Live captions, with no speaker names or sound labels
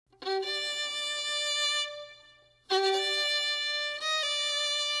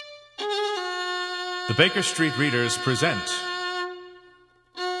The Baker Street Readers present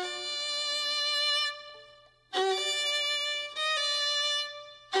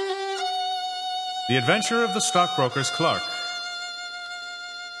The Adventure of the Stockbroker's Clerk.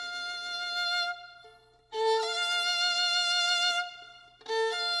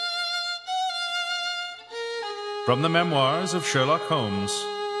 From the Memoirs of Sherlock Holmes.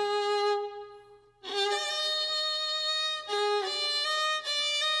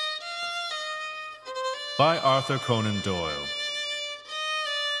 By Arthur Conan Doyle.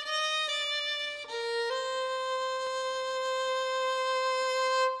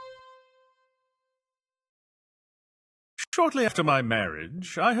 Shortly after my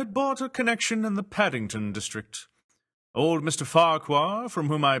marriage, I had bought a connection in the Paddington district. Old Mr. Farquhar, from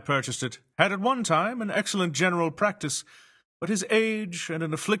whom I purchased it, had at one time an excellent general practice, but his age and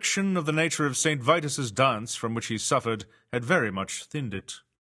an affliction of the nature of St. Vitus's dance, from which he suffered, had very much thinned it.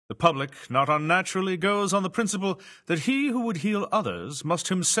 The public, not unnaturally, goes on the principle that he who would heal others must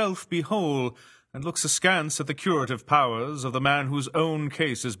himself be whole, and looks askance at the curative powers of the man whose own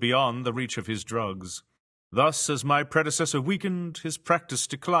case is beyond the reach of his drugs. Thus, as my predecessor weakened, his practice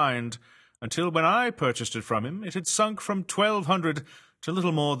declined, until when I purchased it from him, it had sunk from 1,200 to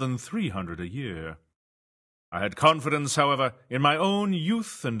little more than 300 a year. I had confidence, however, in my own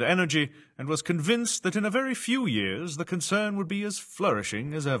youth and energy, and was convinced that in a very few years the concern would be as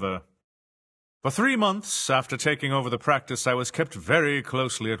flourishing as ever. For 3 months after taking over the practice, I was kept very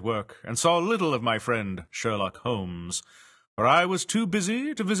closely at work, and saw little of my friend Sherlock Holmes, for I was too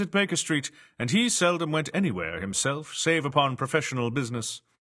busy to visit Baker Street, and he seldom went anywhere himself, save upon professional business.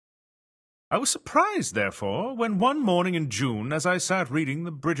 I was surprised, therefore, when one morning in June, as I sat reading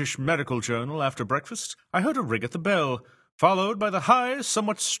the British Medical Journal after breakfast, I heard a ring at the bell, followed by the high,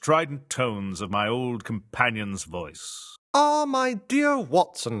 somewhat strident tones of my old companion's voice. "Ah, my dear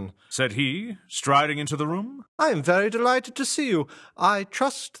Watson," said he, striding into the room. "I am very delighted to see you. I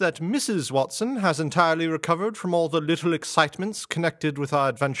trust that Mrs. Watson has entirely recovered from all the little excitements connected with our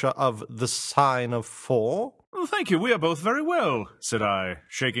adventure of the Sign of Four." "Thank you, we are both very well," said I,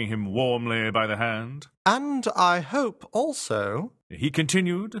 shaking him warmly by the hand. "And I hope also," he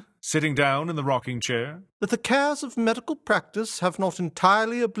continued, sitting down in the rocking-chair, "that the cares of medical practice have not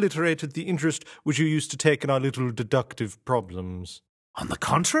entirely obliterated the interest which you used to take in our little deductive problems." "On the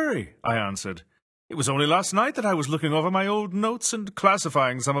contrary," I answered. "It was only last night that I was looking over my old notes and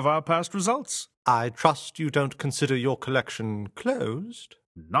classifying some of our past results." "I trust you don't consider your collection closed?"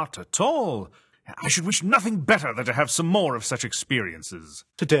 "Not at all. I should wish nothing better than to have some more of such experiences."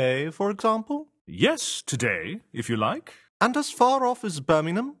 "Today, for example?" "Yes, today, if you like." "And as far off as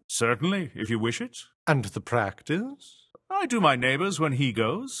Birmingham?" "Certainly, if you wish it." "And the practice?" "I do my neighbour's when he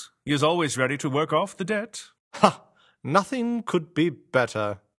goes. He is always ready to work off the debt." "Ha! Nothing could be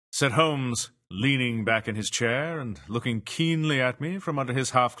better," said Holmes, leaning back in his chair and looking keenly at me from under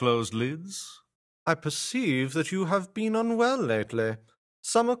his half-closed lids. "I perceive that you have been unwell lately.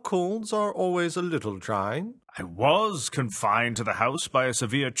 Summer colds are always a little trying." "I was confined to the house by a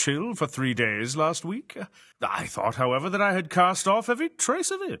severe chill for 3 days last week. I thought, however, that I had cast off every trace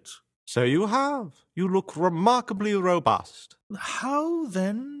of it." "So you have. You look remarkably robust." "How,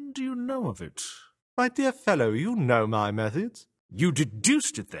 then, do you know of it?" "My dear fellow, you know my methods." "You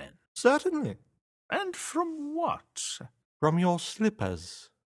deduced it, then?" "Certainly." "And from what?" "From your slippers."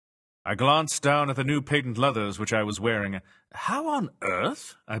 I glanced down at the new patent leathers which I was wearing. "How on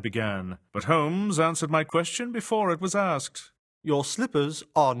earth?" I began, but Holmes answered my question before it was asked. "Your slippers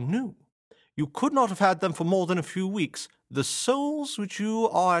are new. You could not have had them for more than a few weeks. The soles which you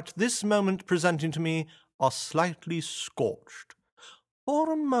are at this moment presenting to me are slightly scorched.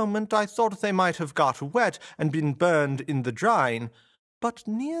 For a moment I thought they might have got wet and been burned in the drying, but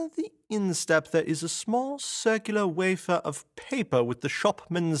near the instep there is a small circular wafer of paper with the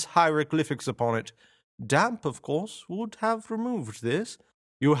shopman's hieroglyphics upon it. Damp, of course, would have removed this.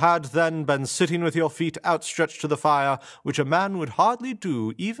 You had then been sitting with your feet outstretched to the fire, which a man would hardly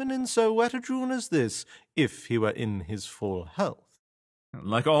do, even in so wet a June as this, if he were in his full health."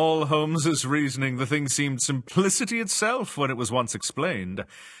 Like all Holmes's reasoning, the thing seemed simplicity itself when it was once explained.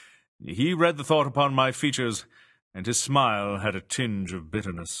 He read the thought upon my features, and his smile had a tinge of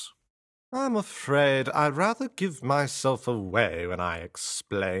bitterness. "I'm afraid I rather give myself away when I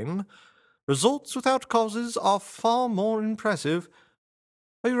explain. Results without causes are far more impressive.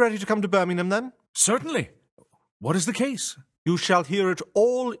 Are you ready to come to Birmingham, then?" "Certainly. What is the case?" "You shall hear it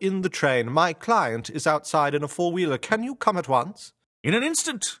all in the train. My client is outside in a four-wheeler. Can you come at once?" "In an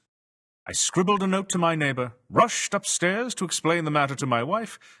instant." I scribbled a note to my neighbour, rushed upstairs to explain the matter to my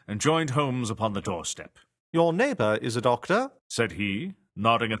wife, and joined Holmes upon the doorstep. "Your neighbour is a doctor?" said he,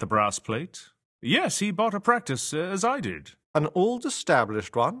 nodding at the brass plate. Yes, he bought a practice, as I did. An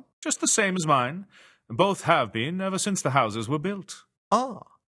old-established one? Just the same as mine. Both have been ever since the houses were built. Ah,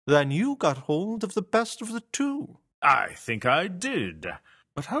 then you got hold of the best of the two. I think I did.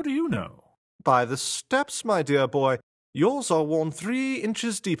 But how do you know? By the steps, my dear boy. Yours are worn 3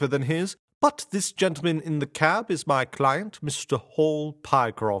 inches deeper than his. But this gentleman in the cab is my client, Mr. Hall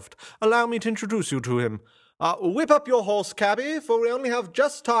Pycroft. Allow me to introduce you to him. Whip up your horse, cabby, for we only have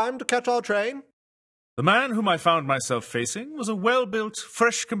just time to catch our train. The man whom I found myself facing was a well-built,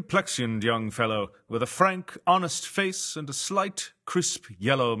 fresh-complexioned young fellow with a frank, honest face and a slight, crisp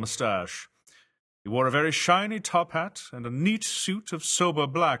yellow moustache. He wore a very shiny top hat and a neat suit of sober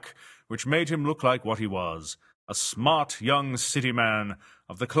black, which made him look like what he was, a smart young city man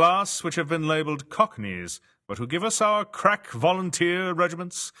of the class which have been labelled cockneys, but who give us our crack volunteer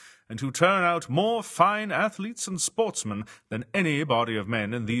regiments and who turn out more fine athletes and sportsmen than any body of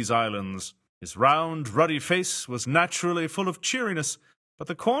men in these islands. His round, ruddy face was naturally full of cheeriness, but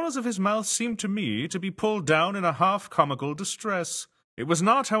the corners of his mouth seemed to me to be pulled down in a half-comical distress. It was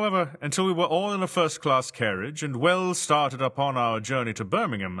not, however, until we were all in a first-class carriage and well started upon our journey to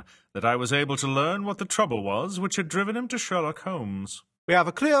Birmingham that I was able to learn what the trouble was which had driven him to Sherlock Holmes. We have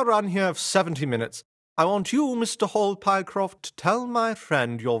a clear run here of 70 minutes. I want you, Mr. Hall Pycroft, to tell my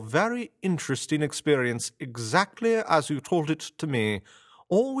friend your very interesting experience exactly as you told it to me,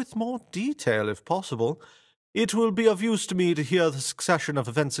 or with more detail if possible. It will be of use to me to hear the succession of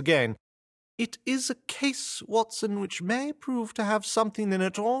events again. It is a case, Watson, which may prove to have something in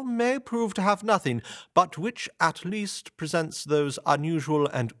it, or may prove to have nothing, but which at least presents those unusual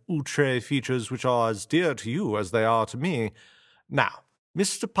and outre features which are as dear to you as they are to me. Now,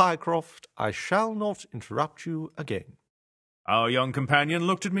 Mr. Pycroft, I shall not interrupt you again. Our young companion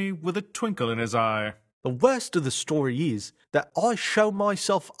looked at me with a twinkle in his eye. The worst of the story is that I show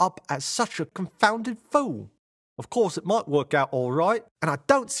myself up as such a confounded fool. Of course, it might work out all right, and I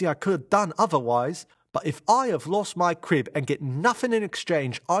don't see I could have done otherwise, but if I have lost my crib and get nothing in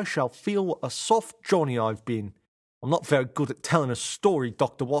exchange, I shall feel what a soft Johnny I've been. I'm not very good at telling a story,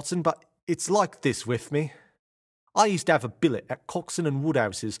 Dr. Watson, but it's like this with me. I used to have a billet at Coxon and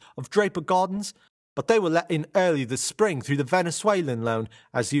Woodhouse's of Draper Gardens, but they were let in early this spring through the Venezuelan loan,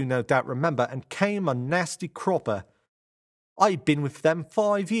 as you no doubt remember, and came a nasty cropper. I'd been with them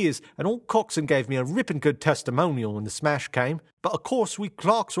 5 years, and old Coxon gave me a ripping good testimonial when the smash came, but of course we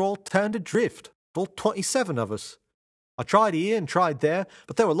clerks were all turned adrift, all 27 of us. I tried here and tried there,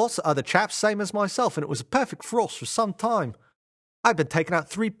 but there were lots of other chaps same as myself, and it was a perfect frost for some time. I'd been taking out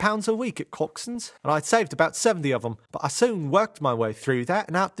 £3 a week at Coxon's, and I'd saved about 70 of them, but I soon worked my way through that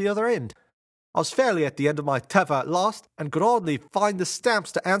and out the other end. I was fairly at the end of my tether at last, and could hardly find the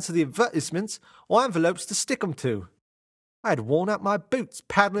stamps to answer the advertisements or envelopes to stick 'em to. I had worn out my boots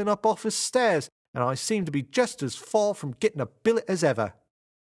paddling up office stairs, and I seemed to be just as far from getting a billet as ever.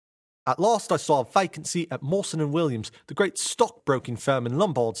 At last I saw a vacancy at Mawson and Williams, the great stockbroking firm in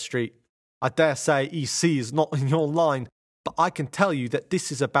Lombard Street. I dare say EC is not in your line, but I can tell you that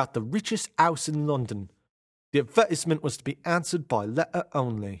this is about the richest house in London. The advertisement was to be answered by letter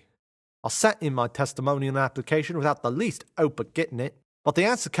only. I sent in my testimonial application without the least hope of getting it, but the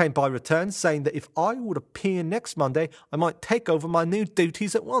answer came by return saying that if I would appear next Monday, I might take over my new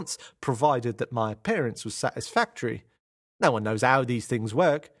duties at once, provided that my appearance was satisfactory. No one knows how these things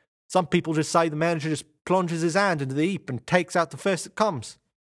work. Some people just say the manager just plunges his hand into the heap and takes out the first that comes.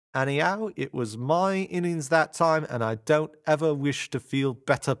 Anyhow, it was my innings that time, and I don't ever wish to feel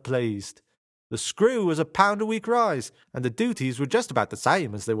better pleased. The screw was £1 a week rise, and the duties were just about the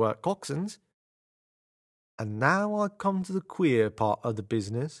same as they were at Coxon's. And now I come to the queer part of the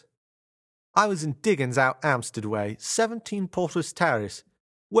business. I was in diggings out Hampstead way, 17 Porter's Terrace.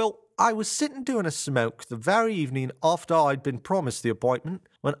 Well, I was sitting doing a smoke the very evening after I'd been promised the appointment,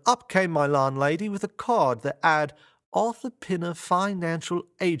 when up came my landlady with a card that had Arthur Pinner, Financial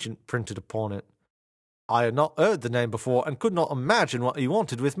Agent, printed upon it. I had not heard the name before, and could not imagine what he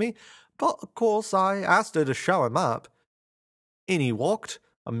wanted with me, but of course I asked her to show him up. In he walked,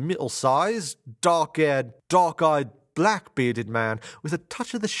 a middle-sized, dark-haired, dark-eyed, black-bearded man, with a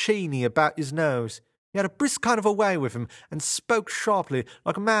touch of the sheeny about his nose. He had a brisk kind of a way with him, and spoke sharply,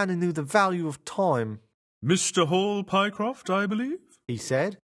 like a man who knew the value of time. "Mr. Hall Pycroft, I believe?" he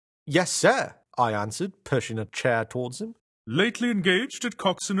said. "Yes, sir," I answered, pushing a chair towards him. "Lately engaged at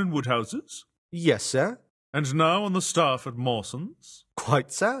Coxon and Woodhouse's? "Yes, sir." And now on the staff at Mawson's?"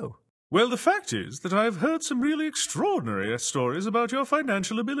 "Quite so." "Well, the fact is that I have heard some really extraordinary stories about your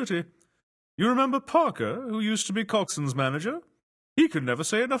financial ability. You remember Parker, who used to be Coxon's manager? He could never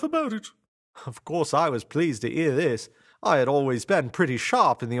say enough about it." Of course I was pleased to hear this. I had always been pretty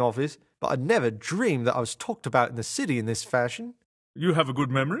sharp in the office. but I never dreamed that I was talked about in the city in this fashion. You have a good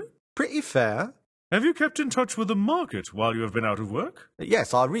memory? Pretty fair. Have you kept in touch with the market while you have been out of work?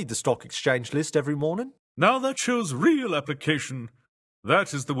 Yes, I read the stock exchange list every morning. Now that shows real application.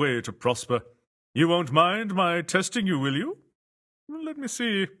 That is the way to prosper. You won't mind my testing you, will you? Let me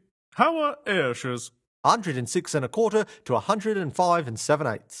see. How are Ayrshire's? 106 1/4 to 105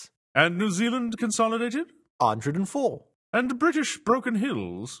 7/8. And New Zealand Consolidated? 104. And British Broken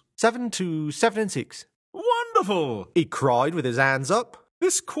Hills? 7 to 7 6. Wonderful! He cried with his hands up.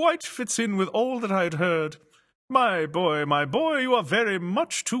 This quite fits in with all that I had heard. My boy, you are very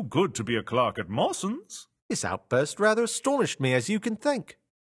much too good to be a clerk at Mawson's. This outburst rather astonished me, as you can think.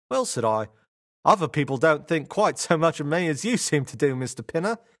 Well, said I, other people don't think quite so much of me as you seem to do, Mr.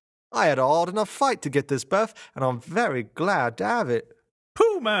 Pinner. I had a hard enough fight to get this berth, and I'm very glad to have it.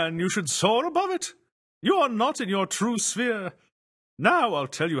 Pooh, man, you should soar above it. You are not in your true sphere. Now I'll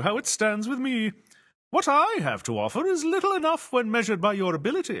tell you how it stands with me. What I have to offer is little enough when measured by your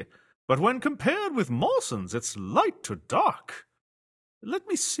ability, but when compared with Mawson's, it's light to dark. Let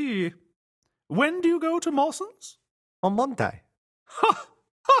me see. When do you go to Mawson's? On Monday. Ha!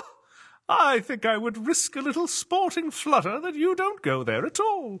 Ha! I think I would risk a little sporting flutter that you don't go there at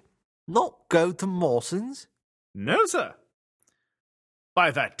all. Not go to Mawson's? No, sir.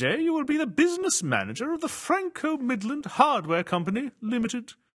 By that day you will be the business manager of the Franco-Midland Hardware Company,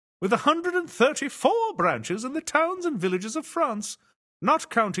 Limited, with 134 branches in the towns and villages of France, not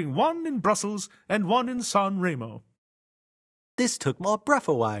counting one in Brussels and one in San Remo. This took my breath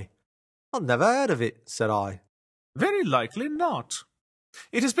away. I've never heard of it, said I. Very likely not.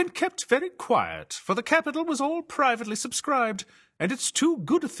 It has been kept very quiet, for the capital was all privately subscribed, and it's too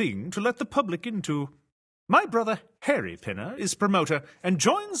good a thing to let the public into. My brother Harry Pinner is promoter and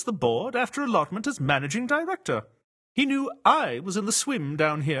joins the board after allotment as managing director. He knew I was in the swim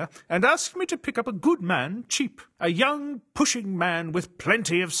down here and asked me to pick up a good man cheap, a young, pushing man with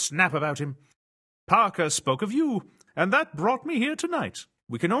plenty of snap about him. Parker spoke of you, and that brought me here tonight.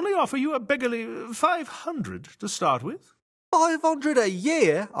 We can only offer you a beggarly 500 to start with. 500 a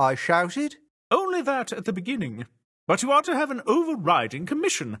year, I shouted. Only that at the beginning. But you are to have an overriding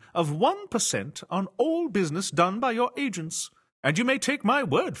commission of 1% on all business done by your agents, and you may take my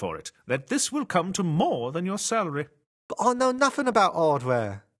word for it that this will come to more than your salary. But I know nothing about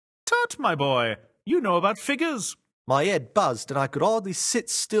hardware. Tut, my boy, you know about figures. My head buzzed and I could hardly sit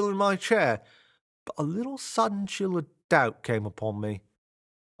still in my chair, but a little sudden chill of doubt came upon me.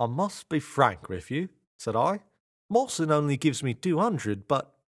 I must be frank with you, said I. Mawson only gives me 200,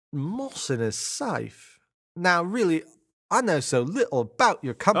 but Mawson is safe. Now, really, I know so little about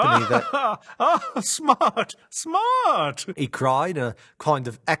your company that... Smart! He cried in a kind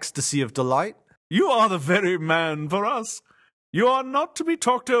of ecstasy of delight. You are the very man for us. You are not to be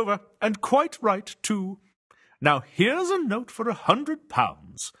talked over, and quite right, too. Now, here's a note for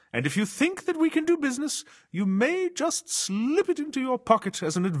 £100, and if you think that we can do business, you may just slip it into your pocket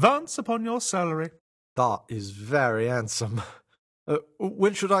as an advance upon your salary. That is very handsome.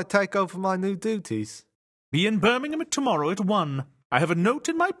 When should I take over my new duties? Be in Birmingham tomorrow at 1. I have a note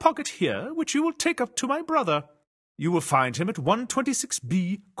in my pocket here, which you will take up to my brother. You will find him at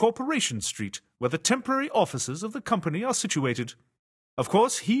 126B Corporation Street, where the temporary offices of the company are situated. Of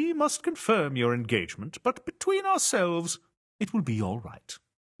course, he must confirm your engagement, but between ourselves, it will be all right.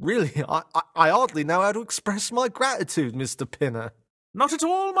 Really, I hardly know how to express my gratitude, Mr. Pinner. Not at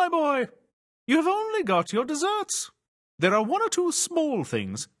all, my boy. You have only got your deserts. There are one or two small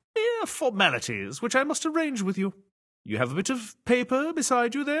things, mere formalities, which I must arrange with you. You have a bit of paper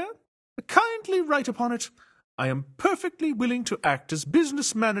beside you there? Kindly write upon it, I am perfectly willing to act as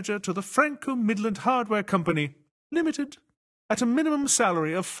business manager to the Franco-Midland Hardware Company, Limited, at a minimum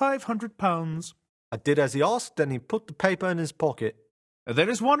salary of £500. I did as he asked, and he put the paper in his pocket. There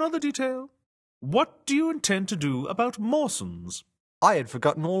is one other detail. What do you intend to do about Mawson's? I had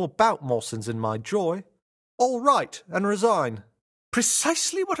forgotten all about Mawson's in my joy. All right, and resign.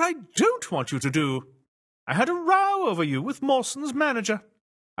 Precisely what I don't want you to do. I had a row over you with Mawson's manager.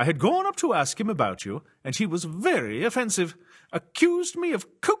 I had gone up to ask him about you, and he was very offensive, accused me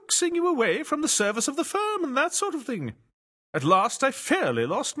of coaxing you away from the service of the firm and that sort of thing. At last I fairly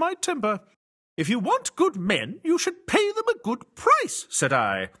lost my temper. If you want good men, you should pay them a good price, said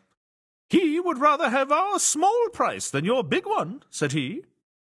I. He would rather have our small price than your big one, said he.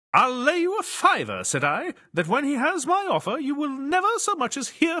 I'll lay you a fiver, said I, that when he has my offer you will never so much as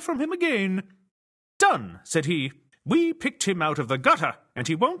hear from him again. Done, said he. We picked him out of the gutter, and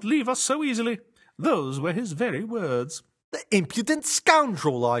he won't leave us so easily. Those were his very words. The impudent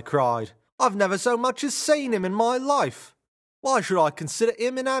scoundrel, I cried. I've never so much as seen him in my life. Why should I consider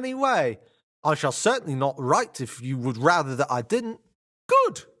him in any way? I shall certainly not write if you would rather that I didn't.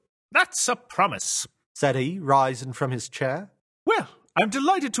 Good. That's a promise, said he, rising from his chair. Well, I'm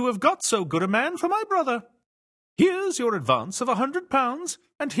delighted to have got so good a man for my brother. Here's your advance of £100,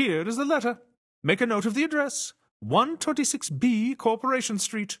 and here is the letter. Make a note of the address, 126B Corporation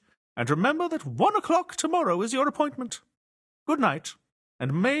Street, and remember that 1 o'clock tomorrow is your appointment. Good night,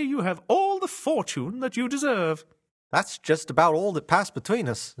 and may you have all the fortune that you deserve. That's just about all that passed between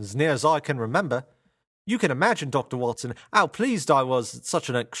us, as near as I can remember. You can imagine, Dr. Watson, how pleased I was at such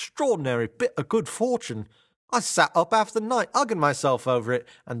an extraordinary bit of good fortune. I sat up half the night hugging myself over it,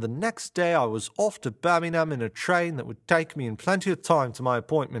 and the next day I was off to Birmingham in a train that would take me in plenty of time to my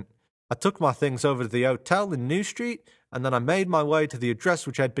appointment. I took my things over to the hotel in New Street, and then I made my way to the address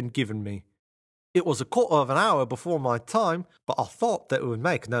which had been given me. It was a quarter of an hour before my time, but I thought that it would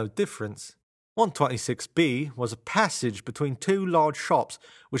make no difference. 126B was a passage between two large shops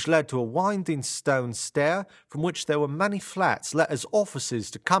which led to a winding stone stair from which there were many flats let as offices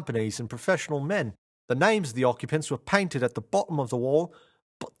to companies and professional men. The names of the occupants were painted at the bottom of the wall,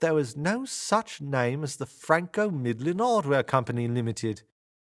 but there was no such name as the Franco-Midland Hardware Company Limited.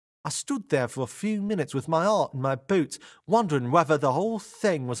 I stood there for a few minutes with my heart in my boots, wondering whether the whole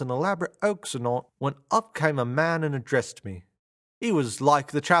thing was an elaborate hoax or not, when up came a man and addressed me. He was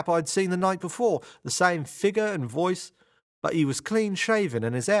like the chap I'd seen the night before, the same figure and voice, but he was clean-shaven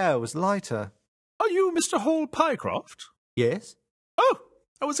and his hair was lighter. Are you Mr. Hall Pycroft? Yes. Oh,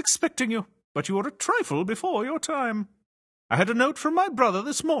 I was expecting you, but you are a trifle before your time. I had a note from my brother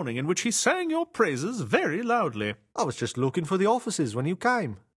this morning in which he sang your praises very loudly. I was just looking for the offices when you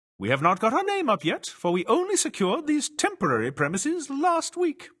came. We have not got our name up yet, for we only secured these temporary premises last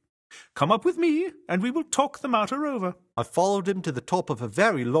week. Come up with me, and we will talk the matter over. I followed him to the top of a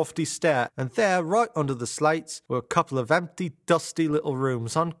very lofty stair, and there, right under the slates, were a couple of empty, dusty little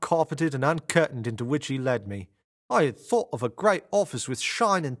rooms, uncarpeted and uncurtained, into which he led me. I had thought of a great office with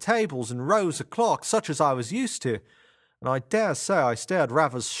shining tables and rows of clocks, such as I was used to, and I dare say I stared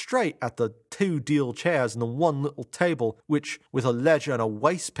rather straight at the 2 deal chairs and the 1 little table, which, with a ledger and a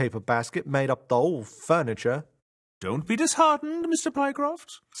waste-paper basket, made up the whole furniture. Don't be disheartened, Mr.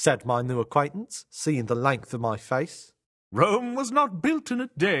 Pycroft, said my new acquaintance, seeing the length of my face. Rome was not built in a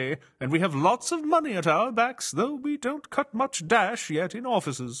day, and we have lots of money at our backs, though we don't cut much dash yet in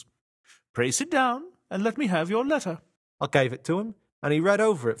offices. Pray sit down, and let me have your letter. I gave it to him, and he read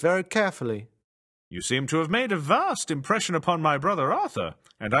over it very carefully. You seem to have made a vast impression upon my brother Arthur,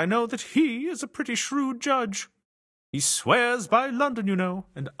 and I know that he is a pretty shrewd judge. He swears by London, you know,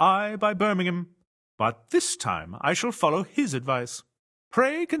 and I by Birmingham. But this time I shall follow his advice.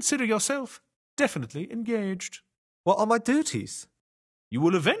 Pray consider yourself definitely engaged. What are my duties? You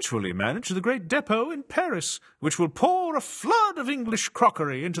will eventually manage the great depot in Paris, which will pour a flood of English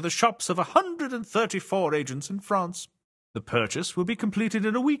crockery into the shops of 134 agents in France. The purchase will be completed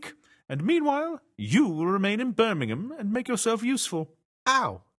in a week, and meanwhile you will remain in Birmingham and make yourself useful.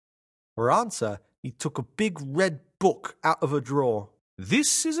 How? For answer, he took a big red book out of a drawer.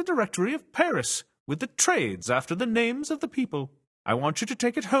 This is a directory of Paris, with the trades after the names of the people. I want you to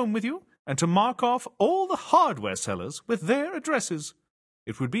take it home with you, and to mark off all the hardware sellers with their addresses.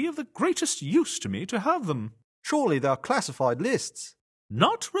 It would be of the greatest use to me to have them. Surely they are classified lists.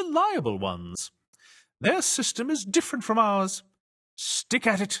 Not reliable ones. Their system is different from ours. Stick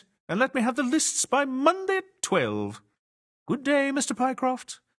at it, and let me have the lists by Monday at 12. Good day, Mr.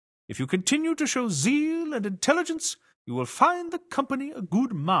 Pycroft. If you continue to show zeal and intelligence, you will find the company a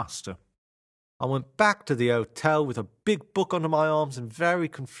good master. I went back to the hotel with a big book under my arms and very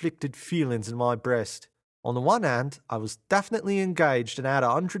conflicted feelings in my breast. On the one hand, I was definitely engaged and had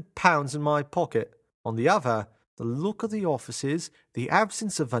 £100 in my pocket. On the other, the look of the offices, the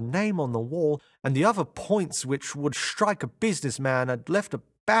absence of a name on the wall, and the other points which would strike a businessman had left a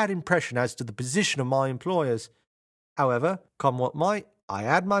bad impression as to the position of my employers. However, come what might, I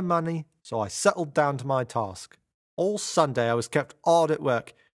had my money, so I settled down to my task. All Sunday I was kept hard at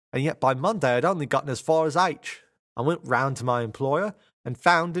work, and yet by Monday I had only gotten as far as H. I went round to my employer and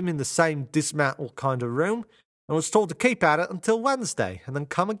found him in the same dismantled kind of room, and was told to keep at it until Wednesday, and then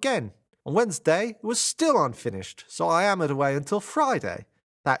come again. On Wednesday it was still unfinished, so I hammered away until Friday,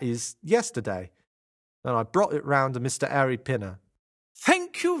 that is, yesterday. Then I brought it round to Mr. Harry Pinner.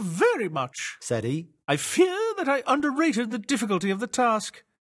 Thank you very much, said he. I fear that I underrated the difficulty of the task.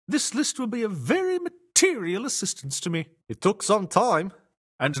 This list will be a very material assistance to me. It took some time.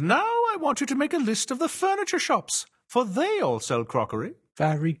 And now I want you to make a list of the furniture shops, for they all sell crockery.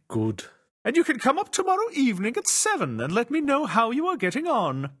 Very good. And you can come up tomorrow evening at 7 and let me know how you are getting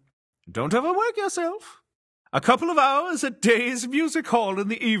on. Don't overwork yourself. A couple of hours at Day's Music Hall in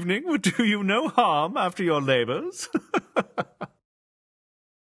the evening would do you no harm after your labours.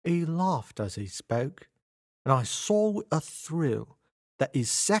 He laughed as he spoke, and I saw with a thrill that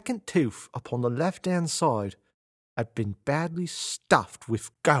his second tooth upon the left-hand side had been badly stuffed with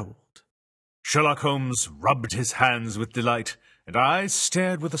gold. Sherlock Holmes rubbed his hands with delight, and I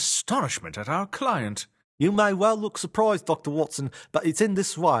stared with astonishment at our client. You may well look surprised, Dr. Watson, but it's in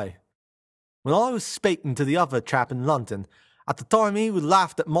this way. When I was speaking to the other chap in London, at the time he would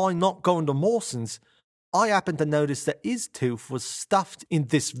laughed at my not going to Mawson's, I happened to notice that his tooth was stuffed in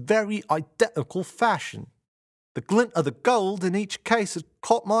this very identical fashion. The glint of the gold in each case had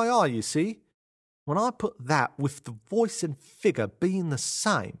caught my eye, you see. When I put that with the voice and figure being the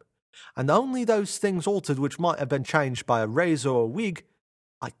same, and only those things altered which might have been changed by a razor or a wig,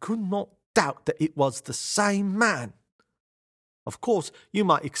 I could not doubt that it was the same man. Of course, you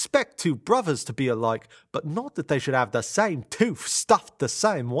might expect two brothers to be alike, but not that they should have the same tooth stuffed the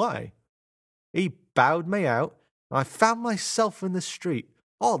same way. He bowed me out, and I found myself in the street,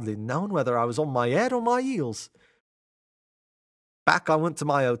 hardly knowing whether I was on my head or my heels. Back I went to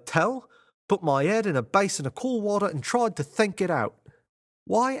my hotel, put my head in a basin of cool water and tried to think it out.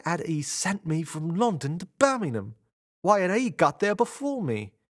 Why had he sent me from London to Birmingham? Why had he got there before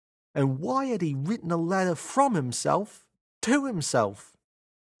me? And why had he written a letter from himself to himself?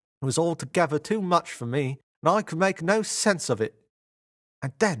 It was altogether too much for me, and I could make no sense of it.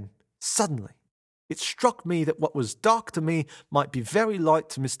 And then, suddenly, it struck me that what was dark to me might be very light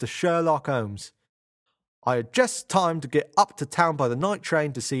to Mr. Sherlock Holmes. I had just time to get up to town by the night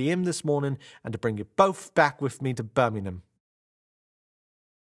train to see him this morning and to bring you both back with me to Birmingham.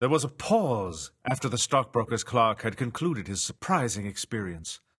 There was a pause after the stockbroker's clerk had concluded his surprising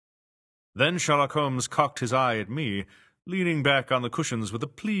experience. Then Sherlock Holmes cocked his eye at me, leaning back on the cushions with a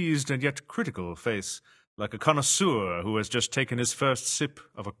pleased and yet critical face, like a connoisseur who has just taken his first sip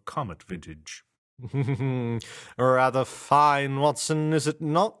of a comet vintage. Rather fine, Watson, is it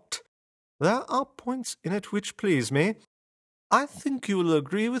not? There are points in it which please me. I think you will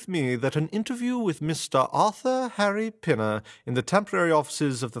agree with me that an interview with Mr. Arthur Harry Pinner in the temporary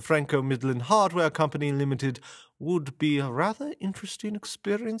offices of the Franco-Midland Hardware Company Limited would be a rather interesting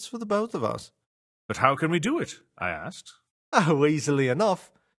experience for the both of us. But how can we do it? I asked. Oh, easily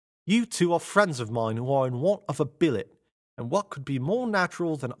enough. You two are friends of mine who are in want of a billet, and what could be more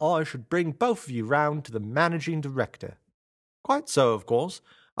natural than I should bring both of you round to the managing director? Quite so, of course.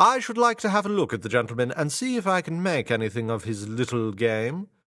 I should like to have a look at the gentleman and see if I can make anything of his little game.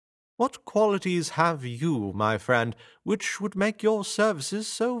 What qualities have you, my friend, which would make your services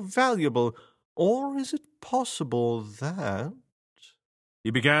so valuable? Or is it possible that...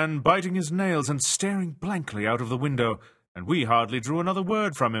 He began biting his nails and staring blankly out of the window, and we hardly drew another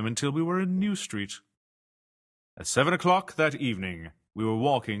word from him until we were in New Street. At 7 o'clock that evening, we were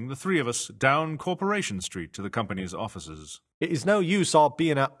walking, the three of us, down Corporation Street to the company's offices. It is no use our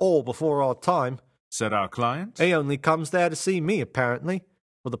being at all before our time, said our client. He only comes there to see me, apparently,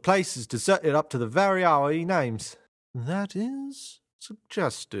 for the place is deserted up to the very hour he names. That is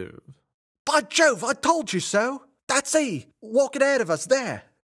suggestive. By Jove, I told you so! That's he, walking ahead of us there.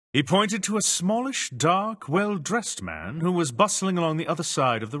 He pointed to a smallish, dark, well-dressed man who was bustling along the other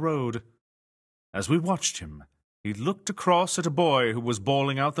side of the road. As we watched him, he looked across at a boy who was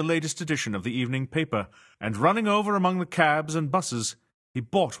bawling out the latest edition of the evening paper, and running over among the cabs and buses, he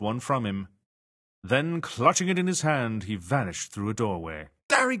bought one from him. Then, clutching it in his hand, he vanished through a doorway.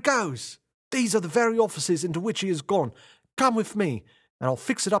 There he goes! These are the very offices into which he has gone. Come with me, and I'll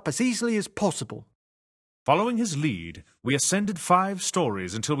fix it up as easily as possible. Following his lead, we ascended 5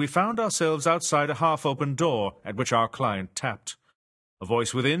 stories until we found ourselves outside a half-open door at which our client tapped. A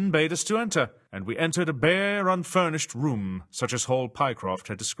voice within bade us to enter, and we entered a bare, unfurnished room, such as Hall Pycroft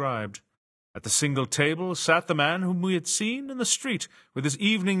had described. At the single table sat the man whom we had seen in the street, with his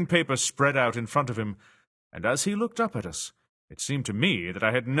evening paper spread out in front of him, and as he looked up at us, it seemed to me that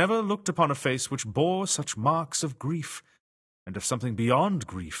I had never looked upon a face which bore such marks of grief, and of something beyond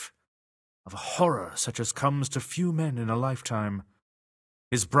grief, of a horror such as comes to few men in a lifetime.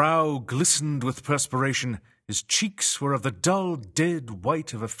 His brow glistened with perspiration, his cheeks were of the dull, dead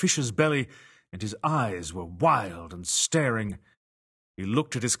white of a fish's belly, and his eyes were wild and staring. He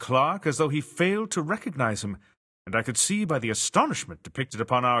looked at his clerk as though he failed to recognize him, and I could see by the astonishment depicted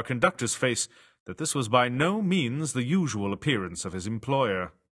upon our conductor's face that this was by no means the usual appearance of his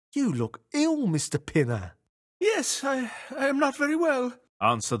employer. You look ill, Mr. Pinner. Yes, I am not very well,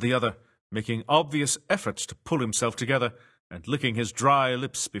 answered the other, making obvious efforts to pull himself together, and licking his dry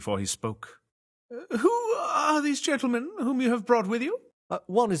lips before he spoke. Who are these gentlemen whom you have brought with you?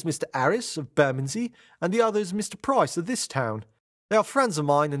 One is Mr. Harris of Bermondsey, and the other is Mr. Price of this town. They are friends of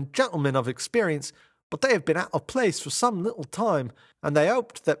mine and gentlemen of experience, but they have been out of place for some little time, and they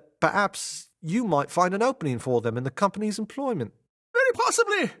hoped that perhaps you might find an opening for them in the company's employment." Very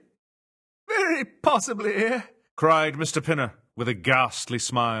possibly, cried Mr. Pinner, with a ghastly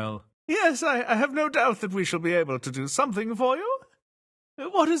smile. "Yes, I have no doubt that we shall be able to do something for you.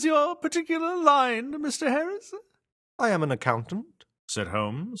 What is your particular line, Mr. Harris?" "I am an accountant," said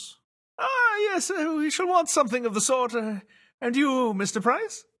Holmes. "Ah, yes, we shall want something of the sort. And you, Mr.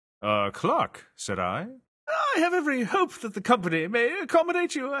 Price?" "A clerk," said I. "I have every hope that the company may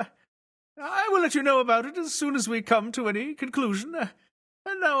accommodate you. I will let you know about it as soon as we come to any conclusion.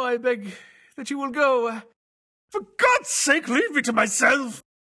 And now I beg that you will go. For God's sake, leave me to myself!"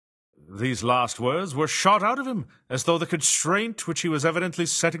 These last words were shot out of him, as though the constraint which he was evidently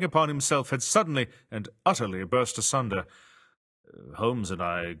setting upon himself had suddenly and utterly burst asunder. Holmes and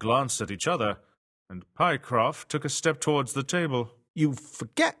I glanced at each other, and Pycroft took a step towards the table. "You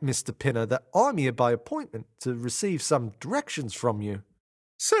forget, Mr. Pinner, that I'm here by appointment to receive some directions from you."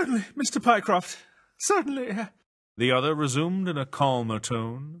 "Certainly, Mr. Pycroft, certainly," the other resumed in a calmer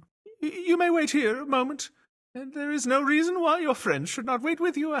tone. "You may wait here a moment, and there is no reason why your friend should not wait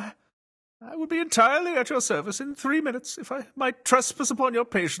with you. I will be entirely at your service in 3 minutes, if I might trespass upon your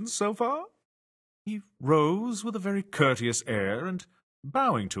patience so far." He rose with a very courteous air, and,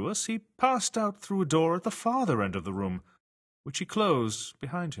 bowing to us, he passed out through a door at the farther end of the room, which he closed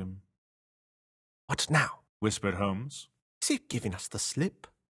behind him. "What now?" whispered Holmes. "Is he giving us the slip?"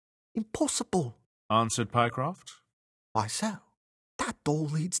 "Impossible," answered Pycroft. "Why so?" "That door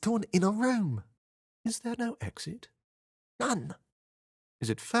leads to an inner room." "Is there no exit?" "None." "Is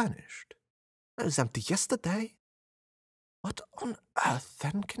it furnished?" "It was empty yesterday." "What on earth,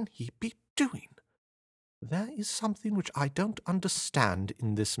 then, can he be doing? There is something which I don't understand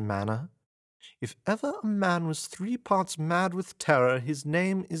in this manner. If ever a man was 3 parts mad with terror, his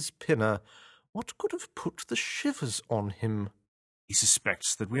name is Pinner. What could have put the shivers on him?" "He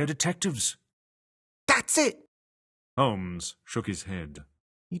suspects that we are detectives." "That's it!" Holmes shook his head.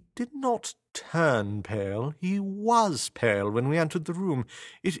 "He did not turn pale. He was pale when we entered the room.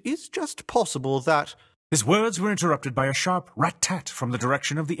 It is just possible that—" His words were interrupted by a sharp rat-tat from the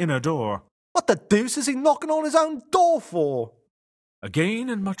direction of the inner door. "What the deuce is he knocking on his own door for?" Again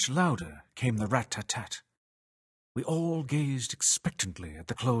and much louder came the rat-tat-tat. We all gazed expectantly at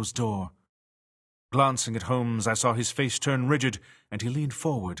the closed door. Glancing at Holmes, I saw his face turn rigid, and he leaned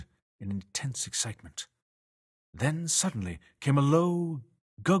forward in intense excitement. Then suddenly came a low,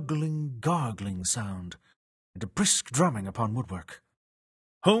 guggling, gargling sound, and a brisk drumming upon woodwork.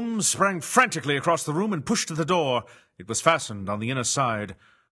 Holmes sprang frantically across the room and pushed to the door. It was fastened on the inner side.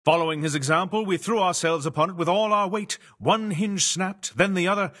 Following his example, we threw ourselves upon it with all our weight. One hinge snapped, then the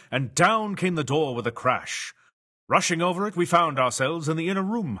other, and down came the door with a crash. Rushing over it, we found ourselves in the inner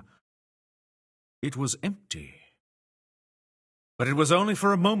room. It was empty. But it was only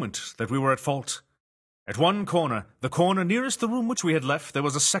for a moment that we were at fault. At one corner, the corner nearest the room which we had left, there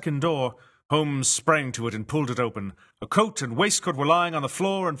was a second door. Holmes sprang to it and pulled it open. A coat and waistcoat were lying on the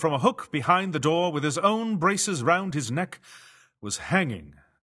floor, and from a hook behind the door, with his own braces round his neck, was hanging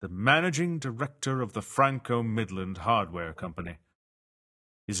the managing director of the Franco-Midland Hardware Company.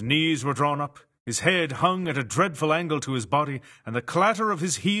 His knees were drawn up, his head hung at a dreadful angle to his body, and the clatter of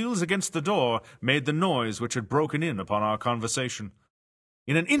his heels against the door made the noise which had broken in upon our conversation.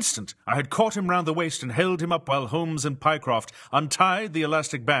 In an instant I had caught him round the waist and held him up while Holmes and Pycroft untied the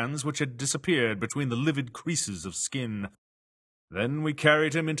elastic bands which had disappeared between the livid creases of skin. Then we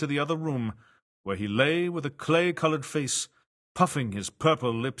carried him into the other room, where he lay with a clay-coloured face, puffing his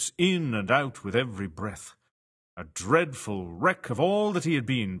purple lips in and out with every breath, a dreadful wreck of all that he had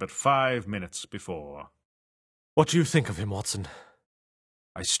been but 5 minutes before. "What do you think of him, Watson?"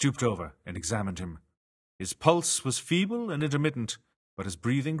 I stooped over and examined him. His pulse was feeble and intermittent, but his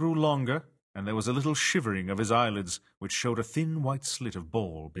breathing grew longer, and there was a little shivering of his eyelids, which showed a thin white slit of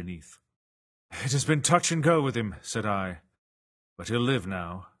ball beneath. "It has been touch and go with him," said I, "but he'll live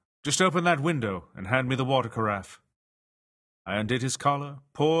now. Just open that window and hand me the water carafe." I undid his collar,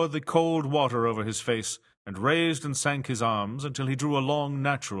 poured the cold water over his face, and raised and sank his arms until he drew a long,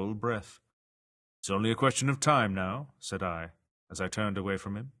 natural breath. "It's only a question of time now," said I, as I turned away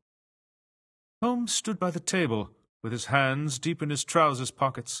from him. Holmes stood by the table, with his hands deep in his trousers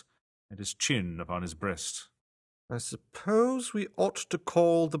pockets, and his chin upon his breast. "I suppose we ought to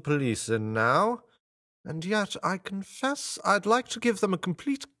call the police in now, and yet I confess I'd like to give them a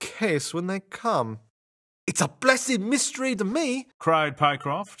complete case when they come." "It's a blessed mystery to me," cried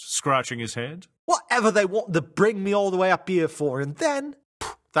Pycroft, scratching his head. Whatever they want to bring me all the way up here for, and then...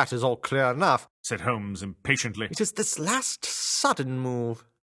 That is all clear enough, said Holmes impatiently. It is this last sudden move.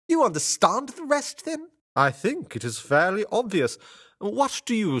 You understand the rest, then? I think it is fairly obvious. What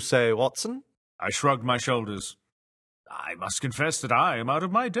do you say, Watson? I shrugged my shoulders. I must confess that I am out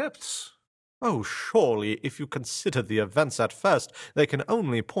of my depths. Oh, surely, if you consider the events at first, they can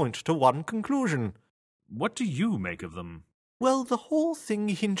only point to one conclusion. What do you make of them? Well, the whole thing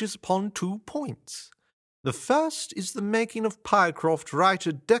hinges upon 2 points. The first is the making of Pycroft write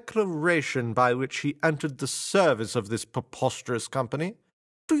a declaration by which he entered the service of this preposterous company.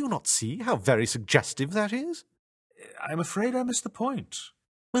 Do you not see how very suggestive that is? I'm afraid I missed the point.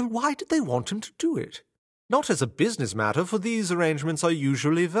 Well, why did they want him to do it? Not as a business matter, for these arrangements are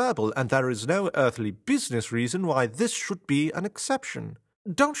usually verbal, and there is no earthly business reason why this should be an exception.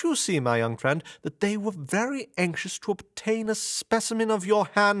 Don't you see, my young friend, that they were very anxious to obtain a specimen of your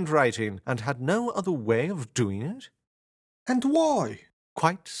handwriting, and had no other way of doing it? And why?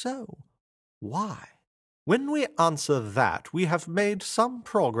 Quite so. Why? When we answer that, we have made some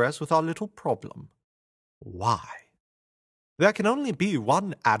progress with our little problem. Why? There can only be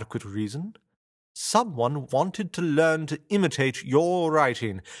one adequate reason. Someone wanted to learn to imitate your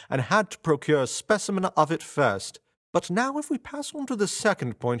writing, and had to procure a specimen of it first. But now if we pass on to the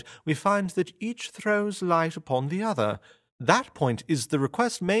second point, we find that each throws light upon the other. That point is the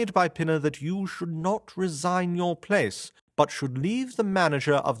request made by Pinner that you should not resign your place, but should leave the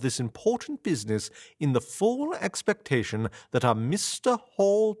manager of this important business in the full expectation that a Mr.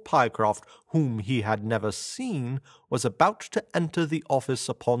 Hall Pycroft, whom he had never seen, was about to enter the office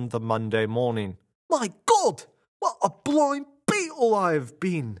upon the Monday morning. My God! What a blind beetle I have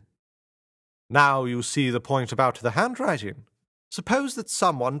been! Now you see the point about the handwriting. Suppose that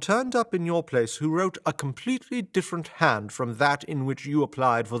someone turned up in your place who wrote a completely different hand from that in which you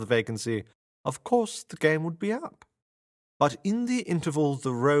applied for the vacancy. Of course the game would be up. But in the interval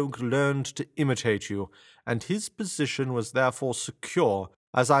the rogue learned to imitate you, and his position was therefore secure,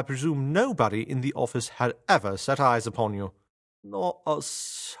 as I presume nobody in the office had ever set eyes upon you. Not a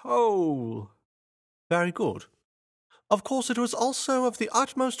soul. Very good. Of course, it was also of the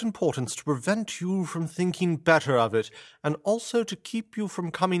utmost importance to prevent you from thinking better of it, and also to keep you from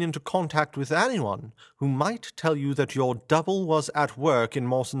coming into contact with anyone who might tell you that your double was at work in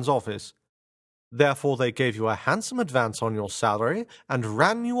Mawson's office. Therefore they gave you a handsome advance on your salary, and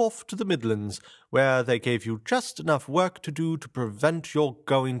ran you off to the Midlands, where they gave you just enough work to do to prevent your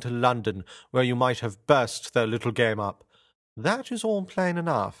going to London, where you might have burst their little game up. That is all plain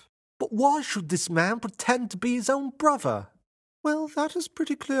enough. But why should this man pretend to be his own brother? Well, that is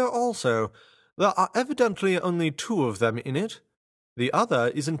pretty clear also. There are evidently only 2 of them in it. The other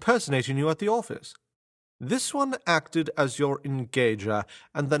is impersonating you at the office. This one acted as your engager,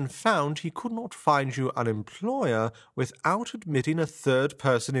 and then found he could not find you an employer without admitting a third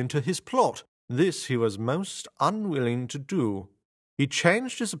person into his plot. This he was most unwilling to do. He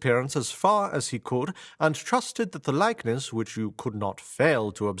changed his appearance as far as he could, and trusted that the likeness, which you could not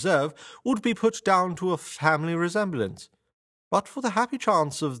fail to observe, would be put down to a family resemblance. But for the happy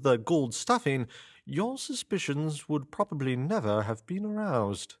chance of the gold stuffing, your suspicions would probably never have been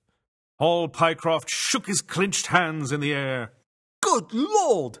aroused. Hall Pycroft shook his clenched hands in the air. Good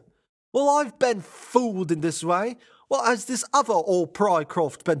Lord! Well, I've been fooled in this way. What has this other Hall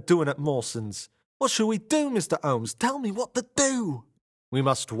Pycroft been doing at Mawson's? What shall we do, Mr. Holmes? Tell me what to do. We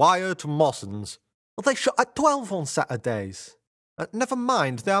must wire to Mawson's. Well, they shut at 12 on Saturdays. Never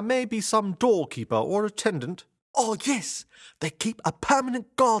mind, there may be some doorkeeper or attendant. Oh, yes, they keep a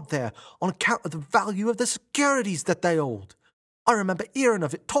permanent guard there on account of the value of the securities that they hold. I remember hearing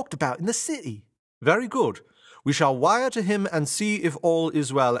of it talked about in the city. Very good. We shall wire to him and see if all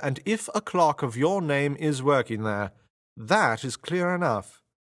is well, and if a clerk of your name is working there. That is clear enough.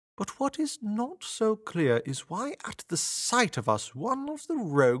 But what is not so clear is why at the sight of us one of the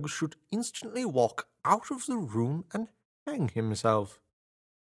rogues should instantly walk out of the room and hang himself.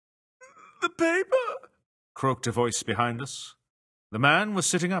 "The paper!" croaked a voice behind us. The man was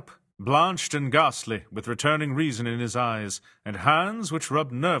sitting up, blanched and ghastly, with returning reason in his eyes, and hands which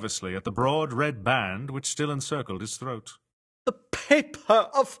rubbed nervously at the broad red band which still encircled his throat. The paper,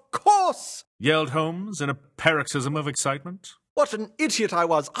 of course! Yelled Holmes in a paroxysm of excitement. What an idiot I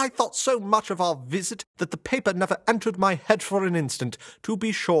was! I thought so much of our visit that the paper never entered my head for an instant. To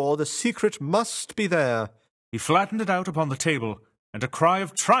be sure, the secret must be there. He flattened it out upon the table, and a cry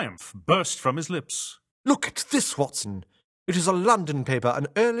of triumph burst from his lips. Look at this, Watson. It is a London paper, an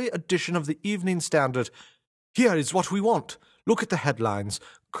early edition of the Evening Standard. Here is what we want. Look at the headlines.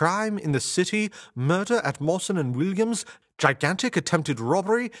 Crime in the city, murder at Mawson and Williams, gigantic attempted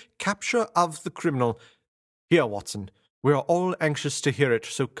robbery, capture of the criminal. Here, Watson, we are all anxious to hear it,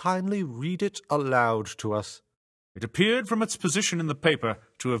 so kindly read it aloud to us. It appeared from its position in the paper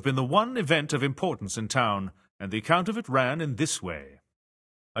to have been the one event of importance in town, and the account of it ran in this way.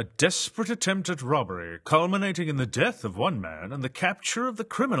 A desperate attempt at robbery, culminating in the death of one man and the capture of the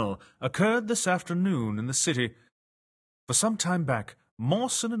criminal, occurred this afternoon in the city. For some time back,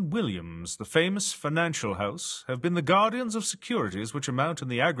 Mawson and Williams, the famous financial house, have been the guardians of securities which amount in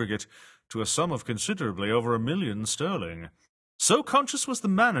the aggregate to a sum of considerably over £1,000,000. So conscious was the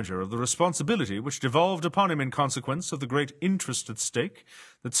manager of the responsibility which devolved upon him in consequence of the great interest at stake,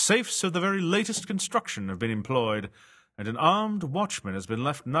 that safes of the very latest construction have been employed, and an armed watchman has been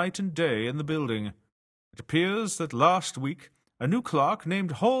left night and day in the building. It appears that last week a new clerk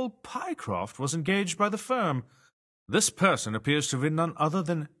named Hall Pycroft was engaged by the firm. This person appears to have been none other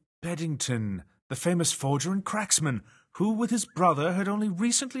than Beddington, the famous forger and cracksman, who with his brother had only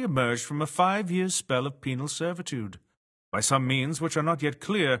recently emerged from a 5-year spell of penal servitude. By some means which are not yet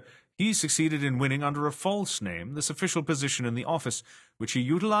clear, he succeeded in winning under a false name this official position in the office, which he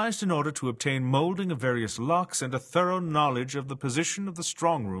utilized in order to obtain molding of various locks and a thorough knowledge of the position of the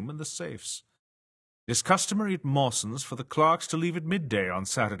strong room and the safes. It is customary at Mawson's for the clerks to leave at midday on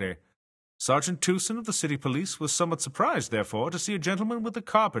Saturday. Sergeant Tewson of the city police was somewhat surprised, therefore, to see a gentleman with a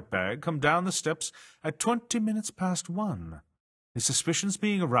carpet-bag come down the steps at 20 minutes past 1. His suspicions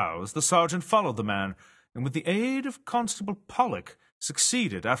being aroused, the sergeant followed the man, and with the aid of Constable Pollock,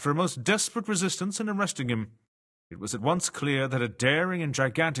 succeeded, after a most desperate resistance, in arresting him. It was at once clear that a daring and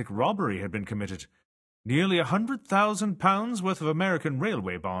gigantic robbery had been committed. Nearly £100,000 worth of American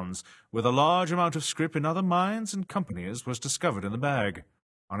railway bonds, with a large amount of scrip in other mines and companies, was discovered in the bag.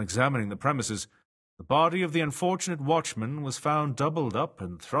 On examining the premises, the body of the unfortunate watchman was found doubled up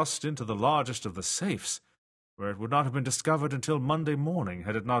and thrust into the largest of the safes, where it would not have been discovered until Monday morning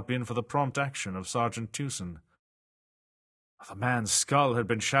had it not been for the prompt action of Sergeant Tewson. The man's skull had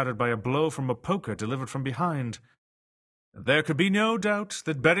been shattered by a blow from a poker delivered from behind. There could be no doubt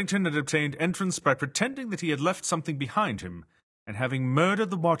that Beddington had obtained entrance by pretending that he had left something behind him, and having murdered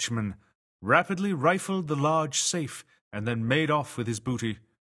the watchman, rapidly rifled the large safe, and then made off with his booty.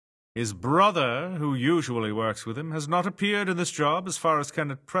 His brother, who usually works with him, has not appeared in this job as far as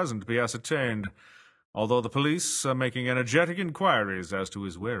can at present be ascertained, although the police are making energetic inquiries as to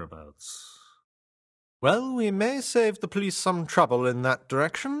his whereabouts. Well, we may save the police some trouble in that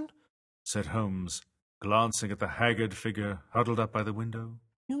direction, said Holmes, glancing at the haggard figure huddled up by the window.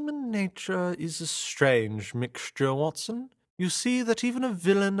 Human nature is a strange mixture, Watson. You see that even a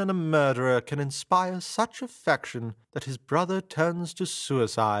villain and a murderer can inspire such affection that his brother turns to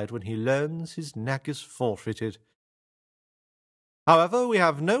suicide when he learns his neck is forfeited. However, we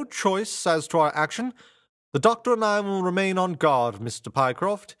have no choice as to our action. The doctor and I will remain on guard, Mr.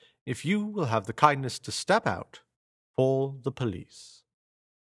 Pycroft, if you will have the kindness to step out for the police.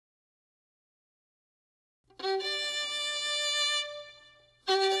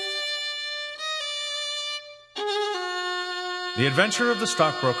 The Adventure of the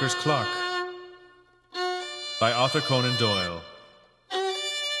Stockbroker's Clerk by Arthur Conan Doyle,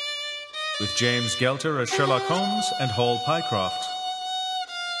 with James Gelter as Sherlock Holmes and Hall Pycroft,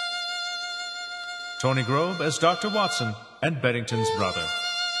 Tony Grobe as Dr. Watson and Beddington's brother.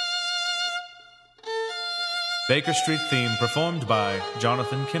 Baker Street theme performed by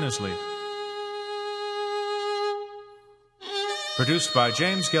Jonathan Kinnersley. Produced by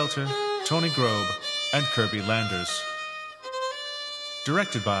James Gelter, Tony Grobe, and Kirby Landers.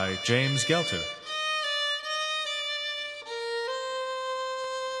 Directed by James Gelter.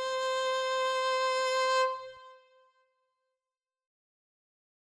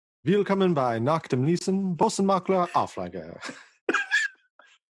 Willkommen bei Nach dem Lesen, Bossenmakler Auflage.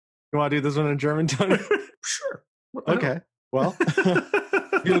 You want to do this one in German, Tony? Sure. Okay. Well,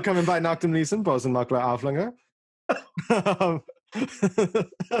 Willkommen bei Nach dem Lesen, Bossenmakler Auflage.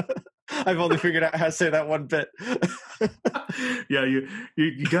 I've only figured out how to say that one bit. Yeah,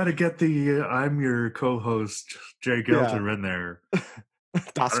 you got to get the I'm your co-host Jay Gelter in there.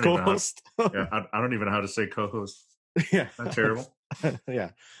 Das co-host. I don't even know how to say co-host. Yeah, that's terrible.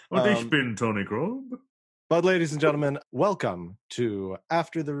 Yeah. Well, ich bin Tony Grobe. But ladies and gentlemen, welcome to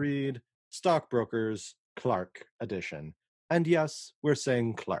After the Read, Stockbrokers Clerk edition. And yes, we're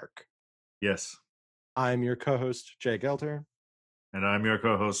saying Clerk. Yes. I'm your co-host, Jay Gelter. And I'm your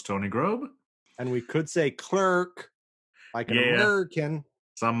co-host, Tony Grobe. And we could say Clerk, like an American.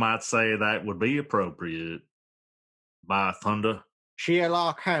 Some might say that would be appropriate. By thunder.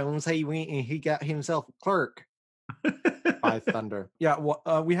 Sherlock Holmes, he got himself a clerk. By thunder. Yeah,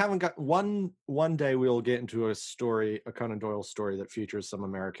 we haven't got one day we'll get into a story, a Conan Doyle story that features some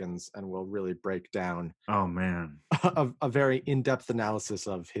Americans, and we'll really break down Oh, man. a very in-depth analysis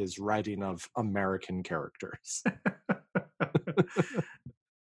of his writing of American characters,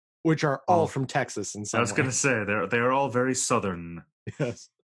 which are all from Texas in some I was going to ways. say, they're all very southern. Yes.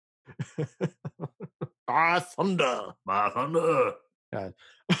 Thunder. Thunder. Yeah.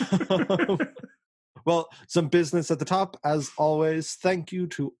 Well, some business at the top, as always. Thank you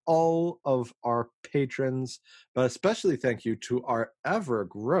to all of our patrons, but especially thank you to our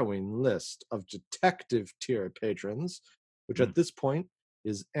ever-growing list of detective tier patrons, which at this point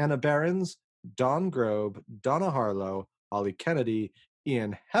is Anna Behrens, Don Grobe, Donna Harlow, Holly Kennedy,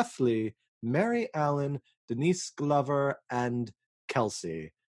 Ian Heffley, Mary Allen, Denise Glover, and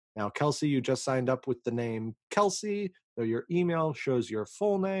Kelsey. Now, Kelsey, you just signed up with the name Kelsey, though your email shows your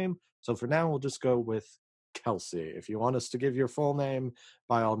full name. So for now, we'll just go with Kelsey. If you want us to give your full name,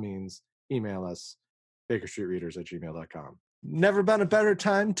 by all means, email us, bakerstreetreaders@gmail.com. Never been a better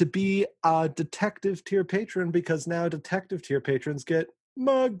time to be a detective tier patron, because now detective tier patrons get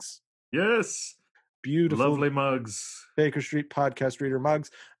mugs. Yes. Beautiful. Lovely mugs. Baker Street Podcast Reader mugs.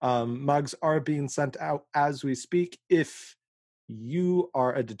 Mugs are being sent out as we speak. If you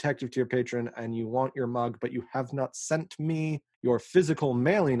are a detective tier patron and you want your mug, but you have not sent me your physical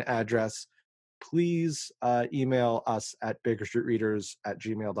mailing address, please email us at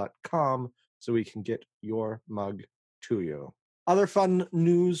bakerstreetreaders@gmail.com so we can get your mug to you. Other fun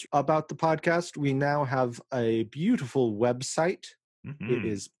news about the podcast: we now have a beautiful website. It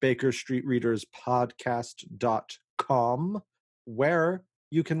is bakerstreetreaderspodcast.com, where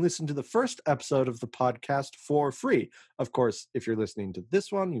you can listen to the first episode of the podcast for free. Of course, if you're listening to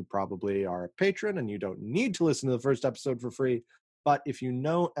this one, you probably are a patron and you don't need to listen to the first episode for free. But if you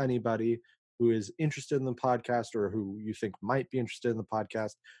know anybody who is interested in the podcast or who you think might be interested in the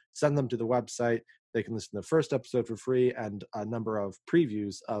podcast, send them to the website. They can listen to the first episode for free and a number of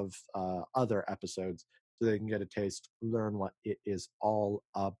previews of other episodes, so they can get a taste, learn what it is all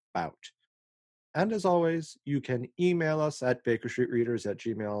about. And as always, you can email us at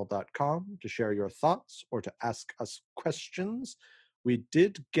bakerstreetreaders@gmail.com to share your thoughts or to ask us questions. We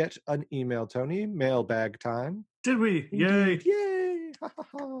did get an email, Tony. Mailbag time. Did we? Indeed. Yay.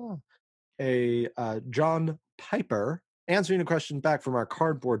 Yay! A John Piper answering a question back from our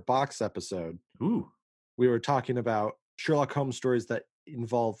cardboard box episode. Ooh. We were talking about Sherlock Holmes stories that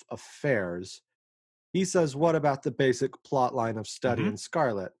involve affairs. He says, what about the basic plot line of Study and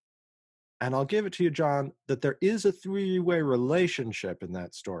Scarlet? And I'll give it to you, John, that there is a three-way relationship in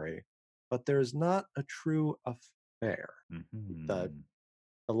that story, but there is not a true affair. The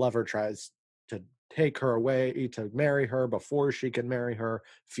lover tries to take her away to marry her before she can marry her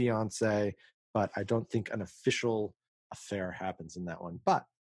fiance, but I don't think an official affair happens in that one. But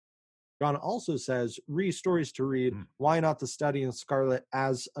John also says, stories to read, why not the Study in Scarlet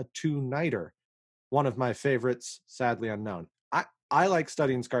as a two-nighter? One of my favorites, sadly unknown. I like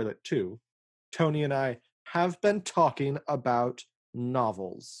Study in Scarlet too. Tony and I have been talking about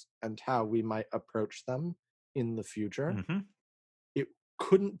novels and how we might approach them in the future. It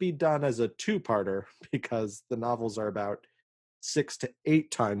couldn't be done as a two-parter because the novels are about 6 to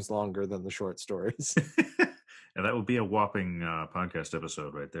 8 times longer than the short stories. And that would be a whopping podcast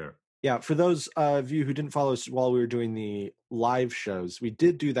episode right there. Yeah, for those of you who didn't follow us while we were doing the live shows, we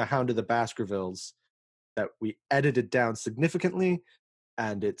did do The Hound of the Baskervilles that we edited down significantly,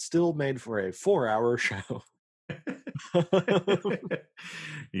 and it still made for a 4-hour show.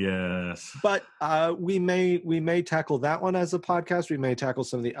 Yes. But we may tackle that one as a podcast. We may tackle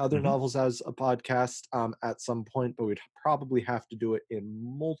some of the other novels as a podcast at some point, but we'd probably have to do it in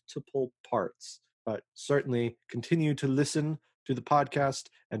multiple parts. But certainly continue to listen to the podcast,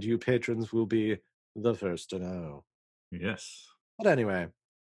 and you patrons will be the first to know. Yes. But anyway,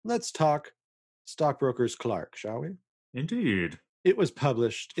 let's talk Stockbroker's Clerk, shall we? Indeed. It was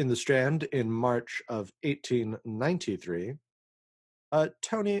published in the Strand in March of 1893.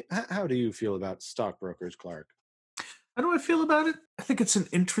 Tony, how do you feel about Stockbroker's Clerk? How do I feel about it? I think it's an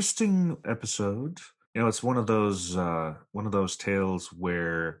interesting episode. You know, it's one of those tales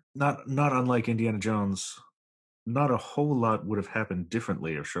where not unlike Indiana Jones, not a whole lot would have happened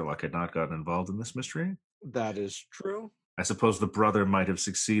differently if Sherlock had not gotten involved in this mystery. That is true. I suppose the brother might have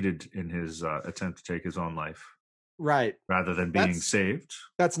succeeded in his attempt to take his own life. Right. Rather than being saved.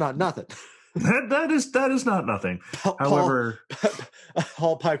 That's not nothing. that is not nothing. However,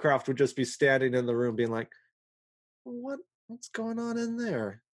 Paul Pycroft would just be standing in the room being like, what's going on in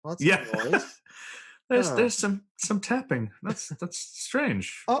there? Lots of noise. There's some tapping. That's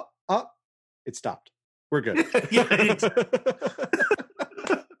strange. Oh, it stopped. We're good.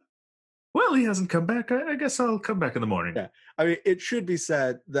 Well, he hasn't come back. I guess I'll come back in the morning. Yeah. I mean, it should be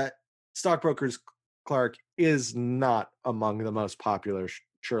said that Stockbroker's Clerk is not among the most popular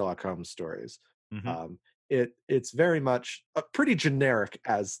Sherlock Holmes stories. Mhm. It's very much pretty generic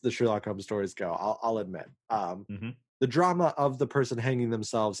as the Sherlock Holmes stories go. I'll admit. Mhm. The drama of the person hanging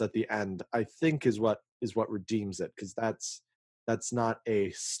themselves at the end, I think, is what redeems it, because that's not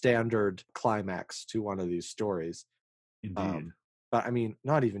a standard climax to one of these stories. Indeed. But I mean,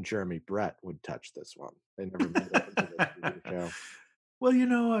 not even Jeremy Brett would touch this one. They never made it into the TV show. Well,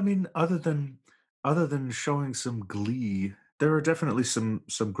 I mean, other than showing some glee, there are definitely some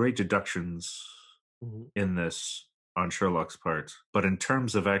great deductions Mhm. in this on Sherlock's part. But in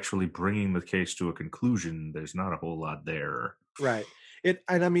terms of actually bringing the case to a conclusion, there's not a whole lot there. Right. And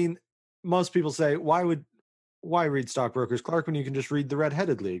I mean, most people say, why read Stockbroker's Clerk when you can just read The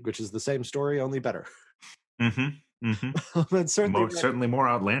Red-Headed League, which is the same story, only better. Mm-hmm. Mm-hmm. And certainly, Certainly more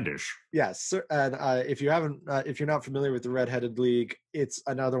outlandish. yes. And if you're not familiar with The Red-Headed League, it's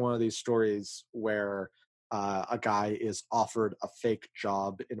another one of these stories where a guy is offered a fake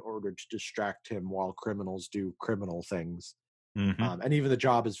job in order to distract him while criminals do criminal things. Mm-hmm. And even the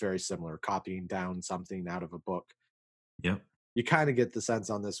job is very similar, copying down something out of a book. Yep. You kind of get the sense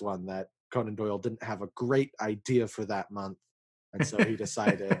on this one that Conan Doyle didn't have a great idea for that month. And so he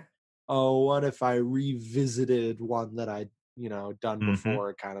decided, oh, what if I revisited one that I'd, done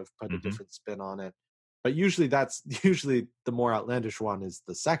before, kind of put a Mm-hmm. different spin on it. But usually the more outlandish one is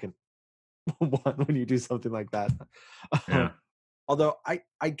the second one when you do something like that. Yeah. Although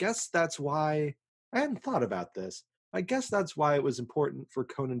I guess that's why I hadn't thought about this. I guess that's why it was important for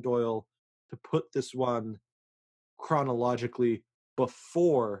Conan Doyle to put this one chronologically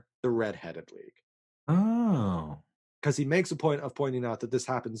before the Red-Headed League, Oh. because he makes a point of pointing out that this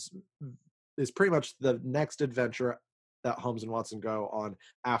is pretty much the next adventure that Holmes and Watson go on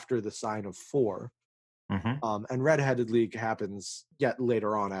after the Sign of Four. Mm-hmm. And Red-Headed League happens yet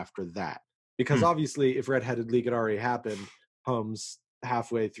later on after that, because obviously if Red-Headed League had already happened, Holmes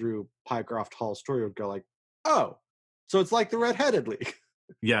halfway through Pycroft Hall's story would go like, oh, so it's like the Red-Headed League.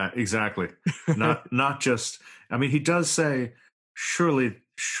 Yeah, exactly. Not just. I mean, he does say, surely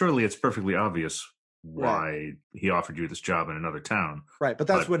it's perfectly obvious why he offered you this job in another town. Right, but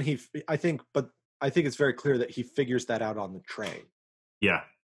that's when I think it's very clear that he figures that out on the train. Yeah.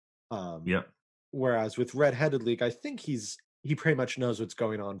 Yep. Whereas with Red-Headed League, I think he pretty much knows what's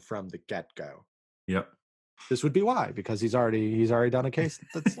going on from the get-go. Yep. This would be why, because he's already done a case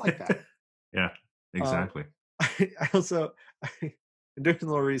that's like that. Yeah, exactly. I also, in doing a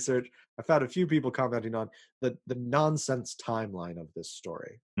little research, I found a few people commenting on the nonsense timeline of this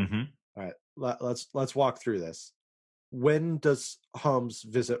story. Mm-hmm. All right, let's walk through this. When does Holmes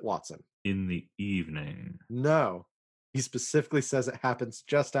visit Watson? In the evening. No, he specifically says it happens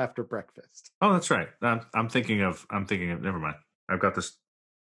just after breakfast. Oh, that's right. I'm thinking of. Never mind. I've got this.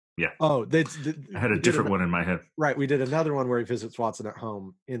 Yeah. Oh, I had a different one in my head. Right, we did another one where he visits Watson at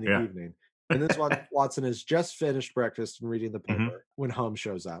home in the evening. And this one, Watson has just finished breakfast and reading the paper when Holmes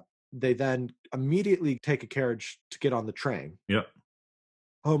shows up. They then immediately take a carriage to get on the train. Yep.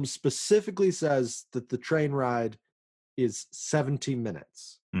 Holmes specifically says that the train ride is 70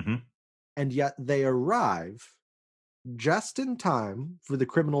 minutes. Mm-hmm. And yet they arrive just in time for the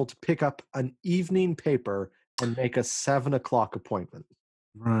criminal to pick up an evening paper and make a 7 o'clock appointment.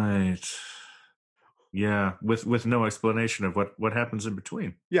 Right. Yeah, with no explanation of what happens in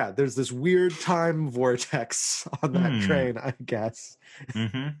between. Yeah, there's this weird time vortex on that train, I guess.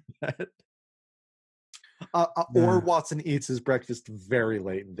 Mm-hmm. Or Watson eats his breakfast very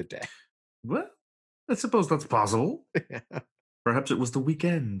late in the day. Well, I suppose that's possible. Yeah. Perhaps it was the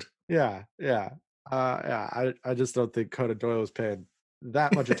weekend. Yeah. I just don't think Conan Doyle was paying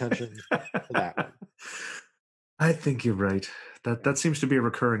that much attention to that one. I think you're right. That seems to be a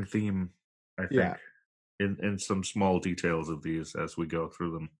recurring theme, I think. Yeah. In some small details of these as we go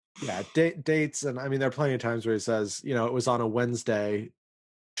through them. Yeah, dates, and I mean, there are plenty of times where he says, it was on a Wednesday,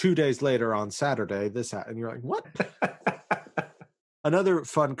 2 days later on Saturday, this happened, and you're like, what? Another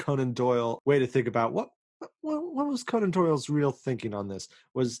fun Conan Doyle way to think about what was Conan Doyle's real thinking on this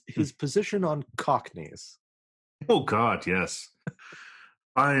was his position on Cockneys. Oh God, yes.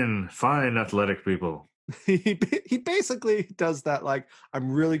 Fine athletic people. He basically does that, like,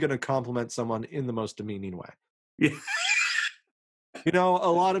 I'm really going to compliment someone in the most demeaning way. Yeah. A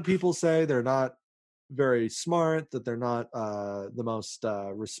lot of people say they're not very smart, that they're not the most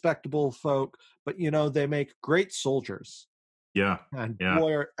respectable folk, but they make great soldiers. Yeah. And yeah.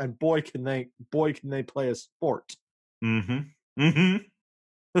 boy can they play a sport. Mm-hmm.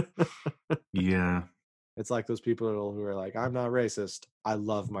 Mm-hmm. Yeah. It's like those people who are like, I'm not racist. I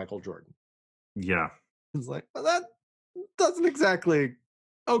love Michael Jordan. Yeah. It's like, well, that doesn't exactly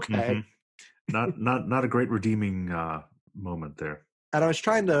okay. Not a great redeeming moment there. And I was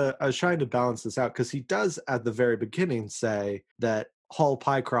trying to balance this out because he does at the very beginning say that Hall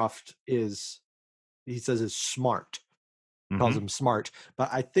Pycroft is smart. Calls him smart, but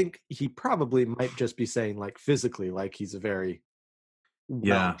I think he probably might just be saying like physically, like he's a very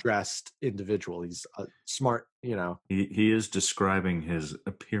well-dressed individual. He's a smart, He is describing his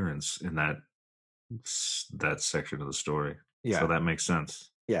appearance in that section of the story. Yeah. So that makes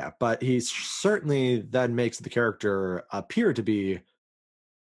sense. Yeah, but he certainly then makes the character appear to be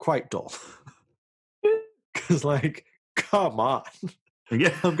quite dull. Because, like, come on.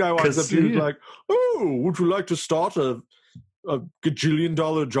 Yeah. Some guy walks up to you and is like, oh, would you like to start a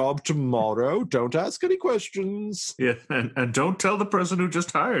gajillion-dollar job tomorrow? Don't ask any questions. Yeah, and don't tell the person who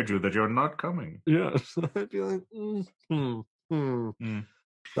just hired you that you're not coming. Yeah. I'd be like,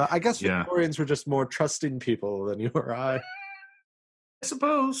 But I guess Victorians were just more trusting people than you or I. I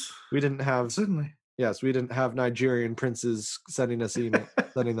suppose. We didn't have... Certainly. Yes, we didn't have Nigerian princes sending them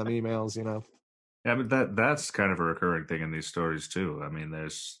emails, Yeah, but that's kind of a recurring thing in these stories too. I mean,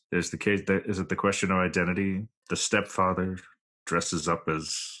 there's the case that is it the question of identity? The stepfather dresses up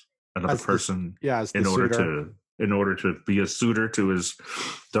as another person in order to be a suitor to his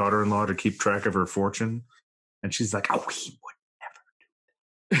daughter-in-law to keep track of her fortune, and she's like, "Oh, he would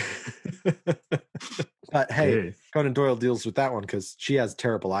never do that." But hey, Conan Doyle deals with that one because she has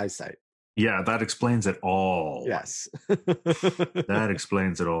terrible eyesight. Yeah, that explains it all. Yes, that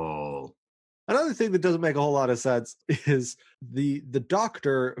explains it all. Another thing that doesn't make a whole lot of sense is the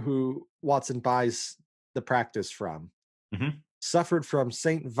doctor who Watson buys the practice from suffered from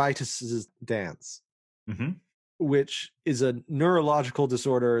St. Vitus's dance, which is a neurological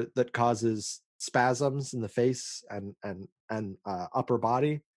disorder that causes spasms in the face and upper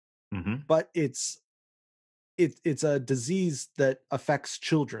body. But it's a disease that affects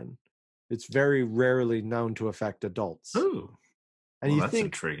children. It's very rarely known to affect adults. Ooh. And you that's think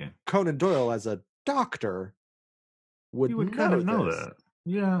intriguing. Conan Doyle, as a doctor, would kind of know that.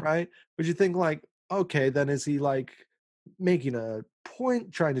 Yeah. Right? But you think like, okay, then is he like making a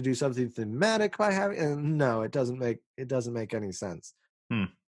point, trying to do something thematic by having? And no, it doesn't make any sense.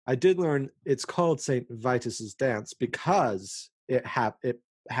 I did learn it's called St. Vitus's dance because it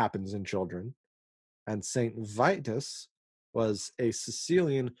happens in children. And St. Vitus was a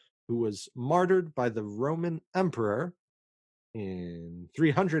Sicilian who was martyred by the Roman emperor in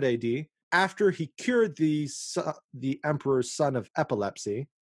 300 AD after he cured the emperor's son of epilepsy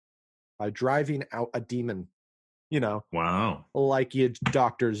by driving out a demon. Wow. Like you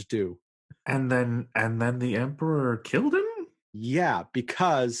doctors do. And then the emperor killed him? Yeah,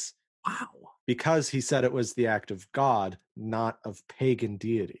 because he said it was the act of God, not of pagan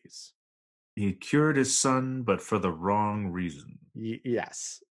deities. He cured his son, but for the wrong reason.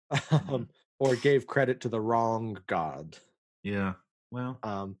 Yes. Or gave credit to the wrong god. Yeah. Well.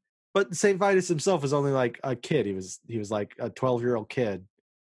 But St. Vitus himself was only like a kid. He was like a 12-year-old kid.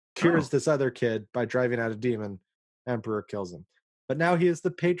 Cures this other kid by driving out a demon. Emperor kills him. But now he is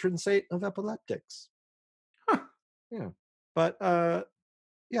the patron saint of epileptics. Huh. Yeah. But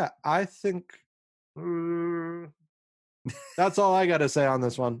I think that's all I got to say on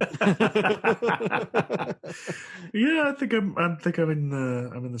this one. Yeah, I think I'm in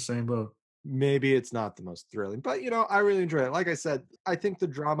the same boat. Maybe it's not the most thrilling, but I really enjoy it. Like I said, I think the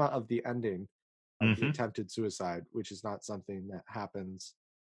drama of the ending of the attempted suicide, which is not something that happens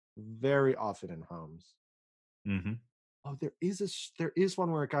very often in homes. Oh, there is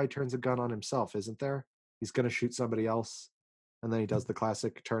one where a guy turns a gun on himself, isn't there? He's going to shoot somebody else, and then he does the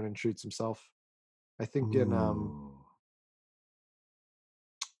classic turn and shoots himself. I think in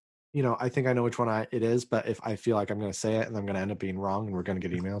I think I know which one it is, but if I feel like I'm going to say it and I'm going to end up being wrong and we're going to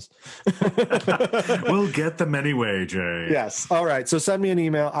get emails. We'll get them anyway, Jay. Yes. All right. So send me an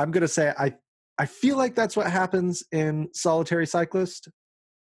email. I'm going to say I feel like that's what happens in Solitary Cyclist.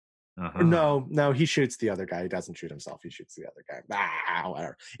 No, he shoots the other guy. He doesn't shoot himself. He shoots the other guy.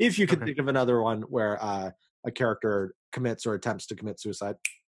 Whatever. If you can think of another one where a character commits or attempts to commit suicide,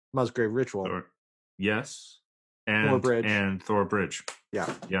 Musgrave Ritual. Yes. And Thor Bridge. Yeah.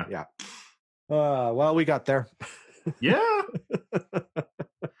 Well, we got there. Yeah.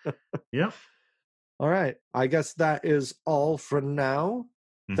 Yeah. All right. I guess that is all for now.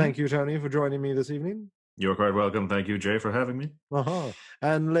 Thank you, Tony, for joining me this evening. You're quite welcome. Thank you, Jay, for having me.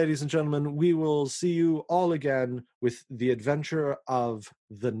 And ladies and gentlemen, we will see you all again with the adventure of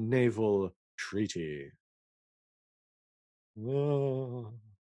the Naval Treaty.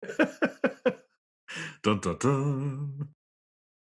 Dun, dun, dun.